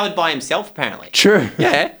not powered by himself, apparently. True.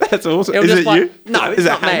 Yeah. That's awesome. It'll Is just it like, you? No, it's Is it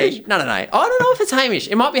not Hamish? me. No. I don't know if it's Hamish.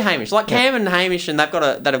 It might be Hamish. Like Cam and Hamish, and they've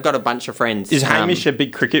got a bunch of friends. Is Hamish a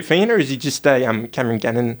big cricket fan, or is he just a Cameron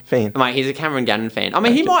Gannon fan? Mate, he's a Cameron Gannon fan. I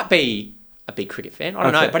mean, he might be a big cricket fan. I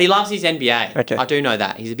don't know, but he loves his NBA. Okay. I do know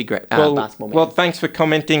that. He's a big basketball man. Well, thanks for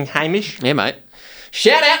commenting, Hamish. Yeah, mate.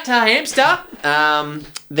 Shout out to Hamster.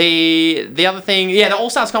 The other thing, the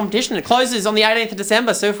All-Stars competition, it closes on the 18th of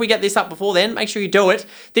December, so if we get this up before then, make sure you do it.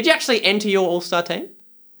 Did you actually enter your All-Star team?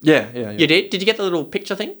 Yeah. You did? Did you get the little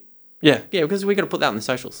picture thing? Yeah. Yeah, because we got to put that on the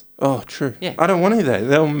socials. Oh, true. Yeah. I don't want to though.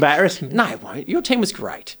 They'll embarrass me. No, it won't. Your team was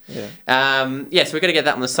great. Yeah. So we've got to get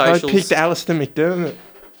that on the I socials. picked Alistair McDermott.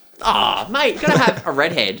 Oh, mate, got to have a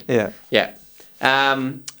redhead. Yeah. Yeah.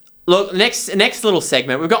 Look, next little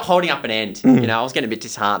segment, we've got holding up an end. You know, I was getting a bit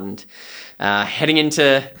disheartened. Heading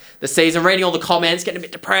into the season, reading all the comments, getting a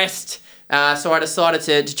bit depressed. So I decided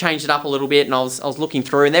to change it up a little bit, and I was looking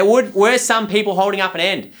through, and there were some people holding up an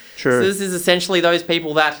end. True. So this is essentially those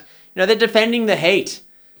people that, they're defending the Heat.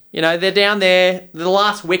 They're down there, the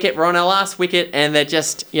last wicket, we're on our last wicket, and they're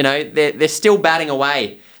just, they're still batting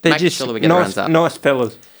away. They're making just sure that we get the runs up. nice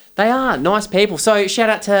fellas. They are nice people. So shout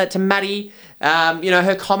out to Maddie.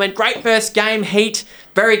 Her comment, great first game, Heat.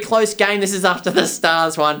 Very close game. This is after the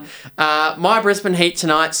Stars one. My Brisbane Heat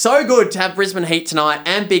tonight. So good to have Brisbane Heat tonight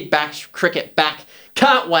and Big Bash cricket back.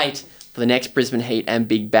 Can't wait for the next Brisbane Heat and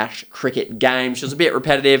Big Bash cricket game. She was a bit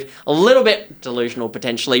repetitive, a little bit delusional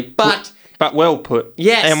potentially, but well put.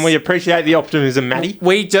 Yes. And we appreciate the optimism, Maddie.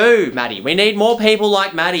 we do, Maddie. We need more people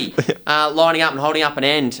like Maddie lining up and holding up an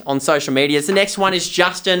end on social media. The next one is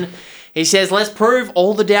Justin. He says, let's prove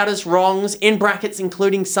all the doubters wrongs, in brackets,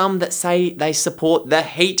 including some that say they support the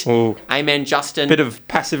Heat. Ooh. Amen, Justin. Bit of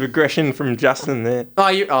passive aggression from Justin there.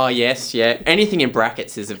 Oh, yes, yeah. Anything in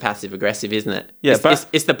brackets is a passive aggressive, isn't it? Yeah,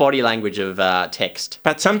 it's the body language of text.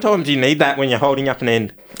 But sometimes you need that when you're holding up an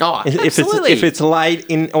end. Oh, If absolutely. it's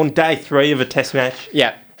late on day 3 of a test match,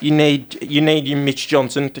 Yeah, you need your Mitch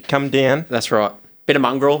Johnson to come down. that's right. Bit of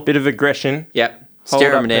mongrel. Bit of aggression. Yep. hold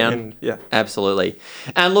Stare up him down. and- yeah. Absolutely.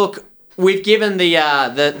 And look, we've given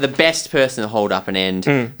the best person to hold up an end,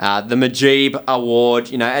 the Majib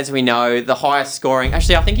Award. As we know, the highest scoring.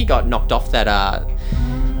 Actually, I think he got knocked off that.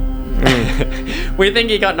 We think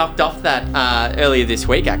he got knocked off that earlier this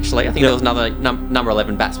week. Actually, I think there was another number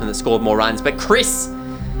 11 batsman that scored more runs. But Chris,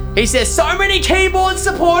 he says so many keyboard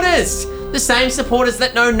supporters, the same supporters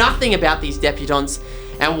that know nothing about these debutants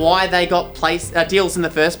and why they got deals in the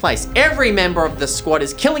first place. Every member of the squad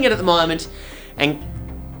is killing it at the moment,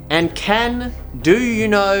 and can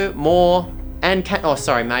do more and can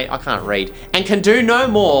I can't read, and can do no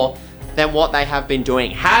more than what they have been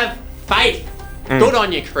doing. Have faith. Good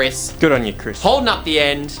on you, Chris. Good on you, Chris. Holding up the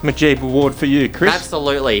end. Majib Award for you, Chris.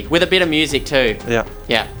 Absolutely. With a bit of music too. Yeah.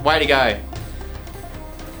 Yeah. Way to go.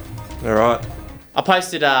 All right. I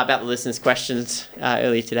posted about the listeners' questions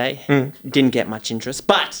earlier today. Didn't get much interest,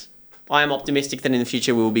 but I am optimistic that in the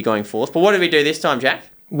future we will be going forth. But what did we do this time, Jack?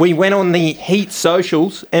 We went on the Heat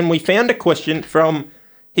socials and we found a question from,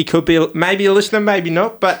 he could be maybe a listener, maybe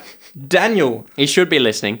not, but Daniel. He should be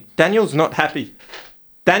listening. Daniel's not happy.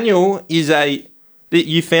 Daniel is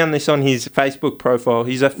you found this on his Facebook profile.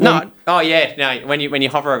 He's a No. Oh yeah. No. When you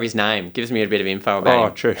hover over his name, gives me a bit of info about Oh,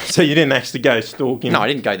 him. true. So you didn't actually go stalking. No, I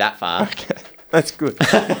didn't go that far. Okay. That's good.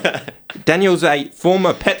 Daniel's a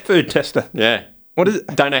former pet food tester. Yeah. What is it?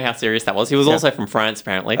 Don't know how serious that was. He was also from France,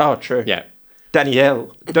 apparently. Oh, true. Yeah.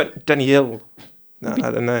 Danielle. Danielle. No, I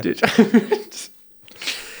don't know.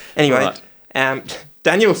 Anyway,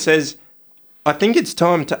 Daniel says, I think it's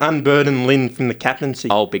time to unburden Lynn from the captaincy.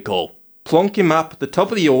 Oh, big call. Plonk him up at the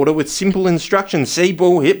top of the order with simple instructions. See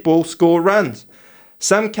ball, hit ball, score runs.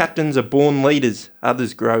 Some captains are born leaders.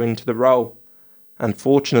 Others grow into the role.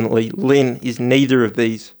 Unfortunately, Lynn is neither of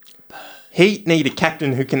these. Heat need a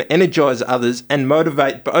captain who can energise others and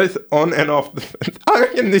motivate both on and off the... I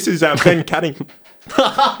reckon this is Ben Cutting.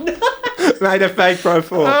 Made a fake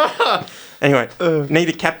profile. Anyway, need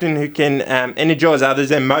a captain who can energise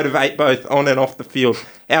others and motivate both on and off the field.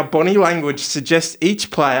 Our body language suggests each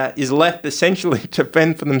player is left essentially to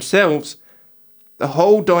fend for themselves. The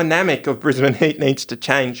whole dynamic of Brisbane Heat needs to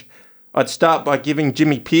change. I'd start by giving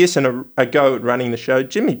Jimmy Pearson a go at running the show.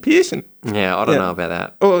 Jimmy Pearson? Yeah, I don't know about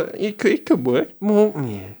that. Oh, it could work. Well,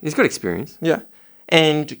 yeah, he's got experience. Yeah.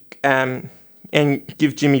 And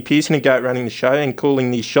give Jimmy Pearson a go at running the show and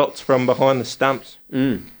calling these shots from behind the stumps.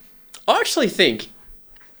 I actually think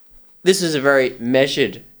this is a very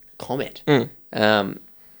measured comment. And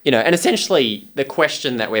essentially the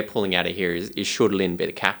question that we're pulling out of here is should Lynn be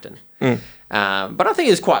the captain? But I think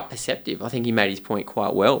it's quite perceptive. I think he made his point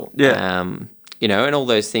quite well. Yeah. And all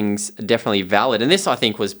those things are definitely valid. And this, I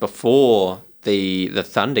think, was before the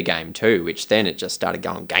Thunder game too, which then it just started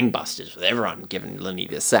going gangbusters with everyone giving Linny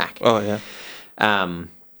the sack. Oh, yeah.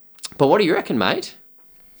 But what do you reckon, mate?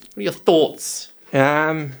 What are your thoughts?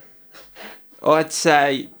 I'd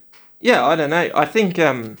say, I don't know. I think,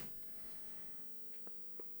 I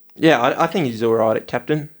think he's all right at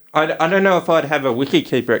captain. I don't know if I'd have a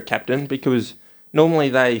wicketkeeper at captain because normally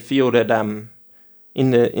they field it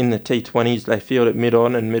in the T20s. They field it mid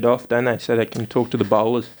on and mid off, don't they? So they can talk to the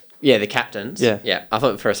bowlers. Yeah, the captains. Yeah. I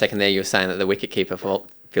thought for a second there you were saying that the wicketkeeper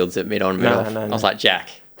fields it mid on, mid off. No. I was like, Jack.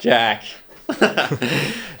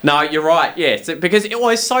 No, you're right. Yeah, because it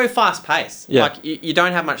was so fast paced. Yeah. Like you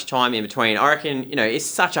don't have much time in between. I reckon it's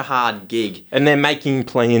such a hard gig. And they're making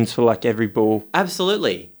plans for like every ball.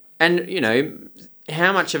 Absolutely, and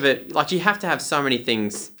how much of it? Like you have to have so many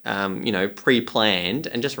things, pre-planned,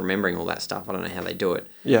 and just remembering all that stuff. I don't know how they do it.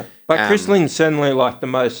 Yeah, but Chris Lynn's certainly like the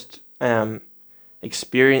most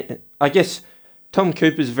experienced. I guess Tom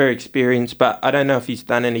Cooper's very experienced, but I don't know if he's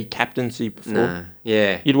done any captaincy before. Nah,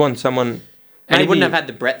 yeah. You'd want someone. And he wouldn't have had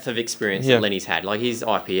the breadth of experience Yeah. that Lenny's had. Like he's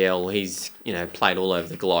IPL, he's played all over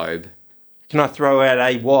the globe. Can I throw out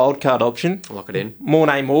a wild card option? Lock it in.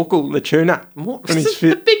 Mornay Morkel, the tuner. What? When he's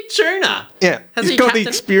The fit. big tuna. Yeah, Has he's he got captained? the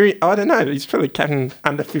experience. I don't know. He's probably captain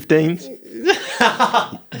under 15s.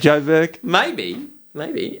 Joe Burke. Maybe.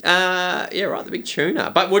 Yeah, right. The big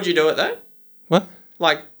tuna. But would you do it though? What?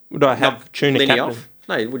 Like, Would I have knock tuna Lenny captain? off?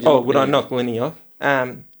 No. Would you? Oh, would I Lenny off? knock Lenny off?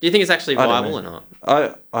 Do you think it's actually I don't viable know. or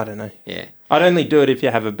not? I don't know. Yeah. I'd only do it if you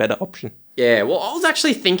have a better option. Yeah, well, I was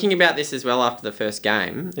actually thinking about this as well after the first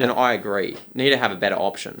game, and I agree. Need to have a better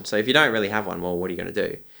option. So if you don't really have one, well, what are you going to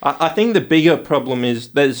do? I think the bigger problem is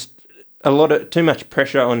there's too much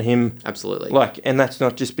pressure on him. Absolutely. And that's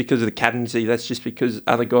not just because of the captaincy. That's just because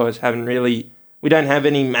other guys haven't really. We don't have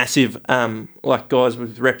any massive guys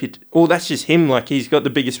with Oh, that's just him. Like he's got the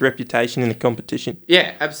biggest reputation in the competition.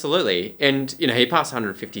 Yeah, absolutely. And he passed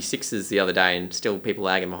 156s the other day, and still people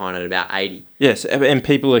lagging behind at about 80. Yes, and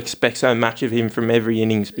people expect so much of him from every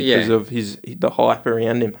innings because of the hype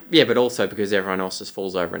around him. Yeah, but also because everyone else just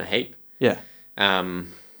falls over in a heap. Yeah.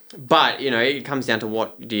 But it comes down to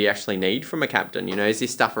what do you actually need from a captain? Is this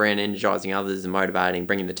stuff around energising others and motivating,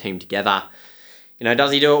 bringing the team together?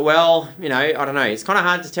 Does he do it well? I don't know. It's kind of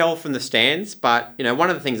hard to tell from the stands, but,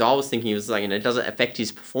 one of the things I was thinking was, like, does it affect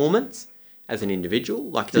his performance as an individual?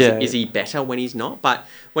 Like, is he better when he's not? But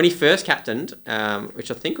when he first captained,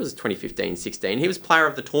 which I think was 2015-16, he was player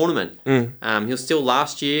of the tournament. He was still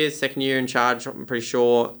last year, second year in charge, I'm pretty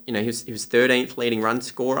sure. He was 13th leading run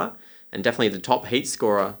scorer and definitely the top heat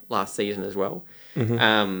scorer last season as well.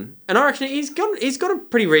 And I reckon he's got a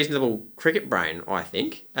pretty reasonable cricket brain, I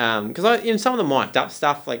think. Because in some of the mic'd up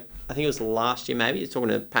stuff, like I think it was last year maybe, he was talking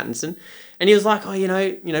to Pattinson, and he was like,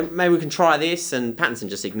 maybe we can try this, and Pattinson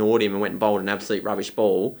just ignored him and went and bowled an absolute rubbish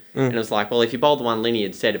ball. And it was like, well, if you bowled the one Lenny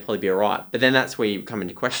had said, it'd probably be all right. But then that's where you come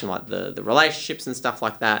into question like the relationships and stuff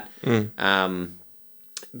like that. But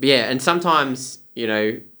yeah, and sometimes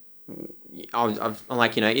I'm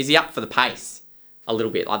like, is he up for the pace? A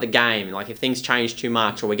little bit, like the game, like if things change too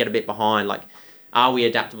much or we get a bit behind, like are we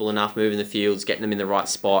adaptable enough moving the fields, getting them in the right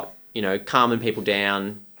spot, calming people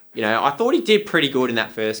down? I thought he did pretty good in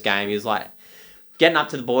that first game. He was like getting up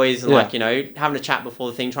to the boys and having a chat before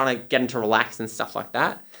the thing, trying to get them to relax and stuff like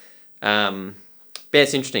that. But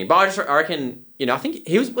it's interesting. But I reckon, I think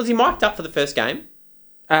he was he mic'd up for the first game?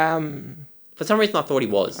 For some reason I thought he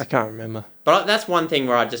was. I can't remember. But that's one thing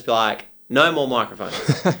where I'd just be like, no more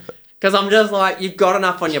microphones. Because I'm just like, you've got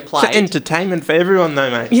enough on your plate. It's entertainment for everyone, though,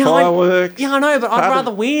 mate. Yeah, Fireworks. I know, but I'd rather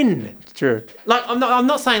win. True. Like, I'm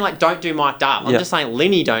not saying, like, don't do mic'd up. I'm just saying,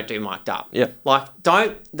 Lenny, don't do mic'd up. Yeah.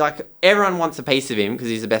 Everyone wants a piece of him because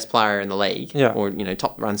he's the best player in the league. Yeah. Or,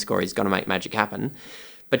 top run scorer. He's going to make magic happen.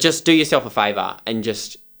 But just do yourself a favour and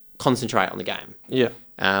just concentrate on the game. Yeah.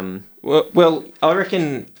 Um, Well, I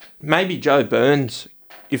reckon maybe Joe Burns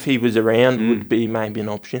if he was around, would be maybe an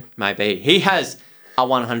option. Maybe. He has a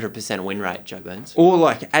 100% win rate, Joe Burns. Or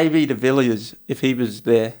like AB de Villiers, if he was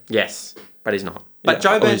there. Yes, but he's not. But Yeah,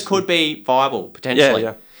 Joe Burns obviously. could be viable, potentially.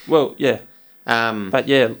 Yeah. Well, yeah. But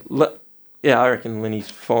yeah, I reckon Linney's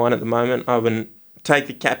fine at the moment. I wouldn't take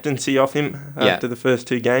the captaincy off him after the first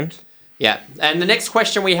 2 games. Yeah. And the next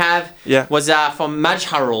question we have was from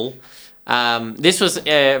Majharul. This was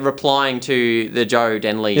replying to the Joe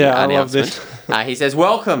Denley announcement. I love He says,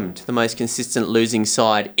 welcome to the most consistent losing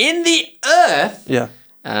side in the earth. Yeah.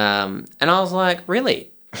 And I was like,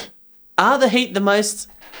 really? Are the Heat the most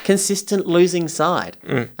consistent losing side?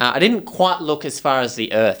 I didn't quite look as far as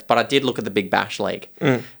the earth, but I did look at the Big Bash League.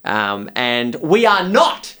 And we are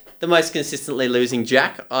not the most consistently losing,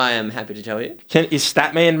 Jack. I am happy to tell you. Is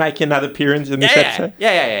Statman making another appearance in this episode?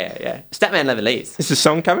 Yeah. Statman never leaves. Is the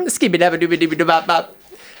song coming? Skibby-dabba-dooby-dooby-doo-bop-bop.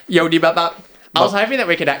 Yo-dee-bop-bop. I was hoping that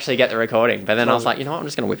we could actually get the recording, but then I was like, you know what, I'm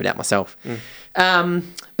just going to whip it out myself. But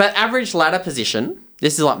average ladder position,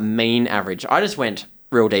 this is like mean average. I just went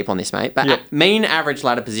real deep on this, mate. But mean average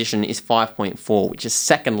ladder position is 5.4, which is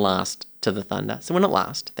second last to the Thunder. So we're not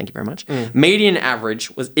last. Thank you very much. Median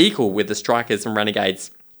average was equal with the Strikers and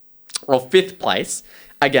Renegades, or 5th place.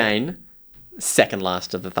 Again, second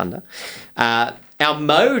last to the Thunder. Our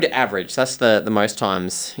mode average, that's the most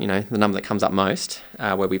times, the number that comes up most,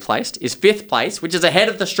 where we placed, is 5th place, which is ahead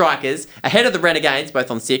of the Strikers, ahead of the Renegades,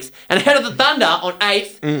 both on 6th, and ahead of the Thunder on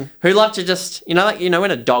 8th, who love to just,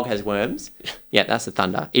 when a dog has worms. Yeah, that's the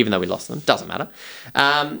Thunder, even though we lost them. Doesn't matter.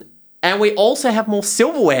 And we also have more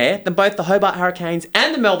silverware than both the Hobart Hurricanes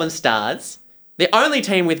and the Melbourne Stars. The only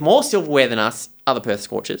team with more silverware than us are the Perth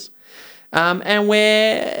Scorchers. And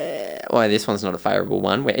this one's not a favourable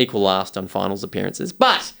one. We're equal last on finals appearances.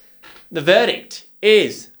 But the verdict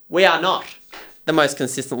is we are not the most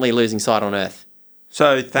consistently losing side on earth.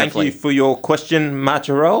 So thank you for your question,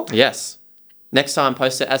 Margarol. Yes. Next time,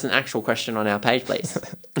 post it as an actual question on our page, please.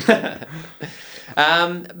 But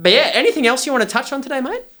yeah, anything else you want to touch on today,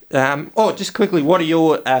 mate? Just quickly, what are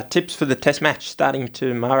your tips for the test match starting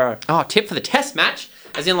tomorrow? Oh, tip for the test match?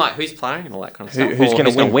 As in, like, who's playing and all that kind of stuff? Who's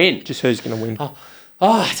going to win? Just who's going to win. Oh,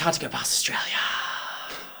 it's hard to go past Australia.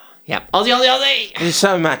 Yeah. Aussie. There's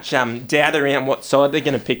so much doubt around what side they're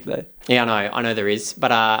going to pick, though. Yeah, I know there is.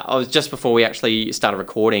 But I was just before we actually started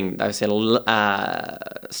recording, they said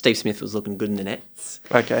Steve Smith was looking good in the nets.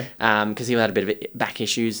 Okay. Because he had a bit of back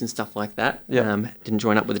issues and stuff like that. Yeah. Didn't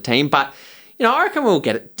join up with the team. But, I reckon we'll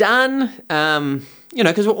get it done.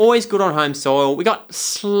 Because we're always good on home soil. We got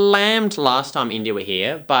slammed last time India were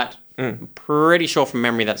here, but I'm pretty sure from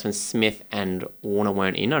memory that's when Smith and Warner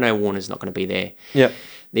weren't in. I know Warner's not going to be there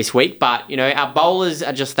this week, but, our bowlers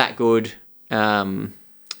are just that good. And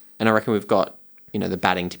I reckon we've got, the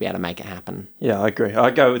batting to be able to make it happen. Yeah, I agree.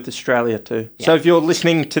 I go with Australia too. Yeah. So if you're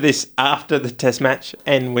listening to this after the test match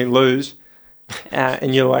and we lose,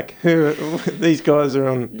 and you're like, these guys are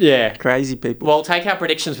on crazy people. Well, take our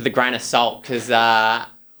predictions with a grain of salt, because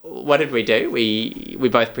what did we do? We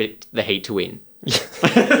both picked the Heat to win.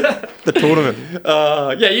 The tournament.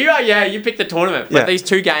 You picked the tournament. But these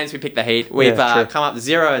 2 games, we picked the Heat. We've come up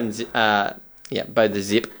 0 and both the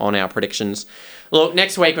zip on our predictions. Look,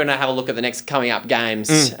 next week we're going to have a look at the next coming up games,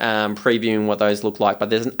 previewing what those look like. But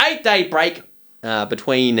there's an 8-day break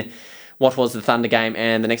between what was the Thunder game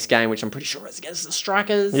and the next game, which I'm pretty sure is against the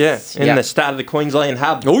Strikers. Yeah, the start of the Queensland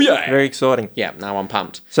Hub. Oh, yeah. Very exciting. Yeah, no, I'm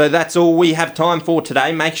pumped. So that's all we have time for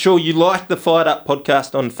today. Make sure you like the Fired Up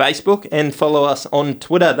podcast on Facebook and follow us on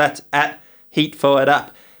Twitter. That's at Heat Fired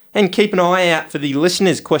Up. And keep an eye out for the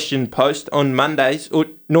listeners' question post on Mondays, or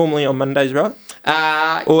normally on Mondays, right?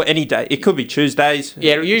 Or any day. It could be Tuesdays.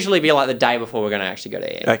 Yeah, it'll usually be like the day before we're going to actually go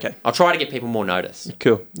to air. Okay. I'll try to give people more notice.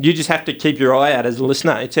 Cool. You just have to keep your eye out as a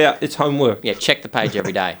listener. It's homework. Yeah, check the page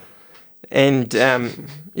every day. And,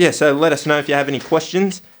 so let us know if you have any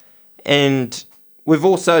questions. And we've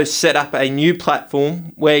also set up a new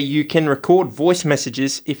platform where you can record voice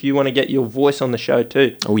messages if you want to get your voice on the show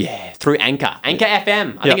too. Oh, yeah. Through Anchor. Anchor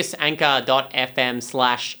FM. I think it's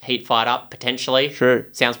anchor.fm/Heat Fired Up, potentially. True.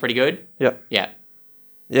 Sounds pretty good. Yep. Yeah.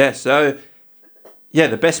 Yeah, so,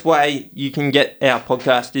 the best way you can get our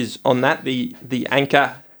podcast is on that, the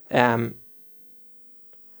Anchor.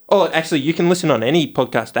 Actually, you can listen on any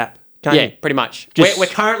podcast app. Can't you? Pretty much. We're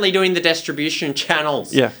currently doing the distribution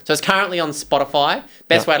channels. Yeah. So it's currently on Spotify.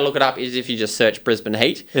 Best way to look it up is if you just search Brisbane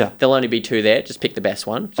Heat. Yeah. There'll only be 2 there. Just pick the best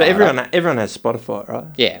one. So everyone has Spotify, right?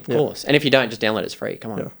 Yeah, of course. And if you don't, just download it. It's free.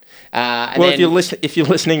 Come on. Yeah. If you're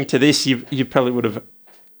listening to this, you probably would have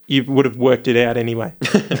you would have worked it out anyway.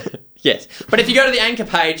 Yes. But if you go to the Anchor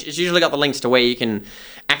page, it's usually got the links to where you can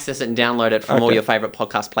access it and download it from all your favourite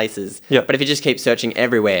podcast places. Yep. But if you just keep searching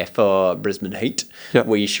everywhere for Brisbane Heat, Yep.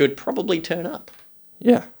 we should probably turn up.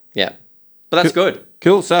 Yeah. Yeah. But that's good.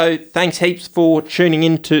 Cool. So thanks heaps for tuning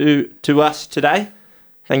in to us today.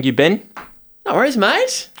 Thank you, Ben. No worries,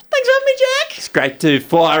 mate. Thanks for having me, Jack. It's great to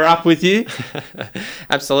fire up with you.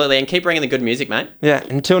 Absolutely. And keep bringing the good music, mate. Yeah.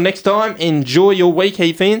 Until next time, enjoy your week,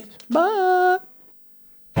 Heath. Bye.